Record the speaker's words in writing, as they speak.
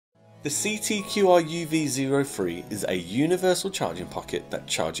The CTQIUV03 is a universal charging pocket that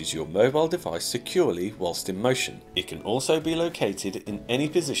charges your mobile device securely whilst in motion. It can also be located in any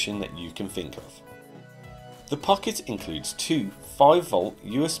position that you can think of. The pocket includes two 5-volt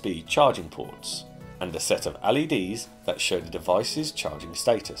USB charging ports and a set of LEDs that show the device's charging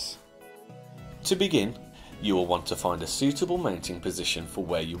status. To begin, you will want to find a suitable mounting position for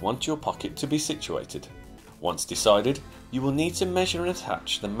where you want your pocket to be situated. Once decided, you will need to measure and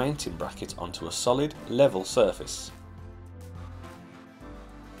attach the mounting bracket onto a solid, level surface.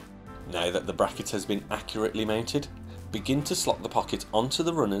 Now that the bracket has been accurately mounted, begin to slot the pocket onto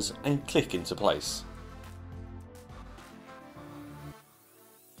the runners and click into place.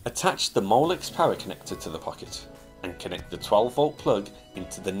 Attach the Molex power connector to the pocket and connect the 12-volt plug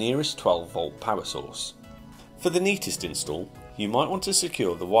into the nearest 12-volt power source. For the neatest install, you might want to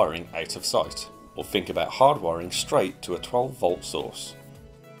secure the wiring out of sight, or think about hardwiring straight to a 12-volt source.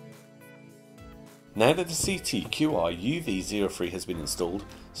 Now that the CTQIUV03 has been installed,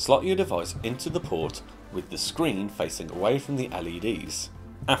 slot your device into the port with the screen facing away from the LEDs.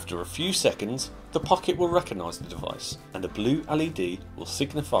 After a few seconds, the pocket will recognise the device and a blue LED will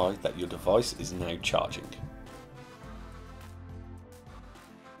signify that your device is now charging.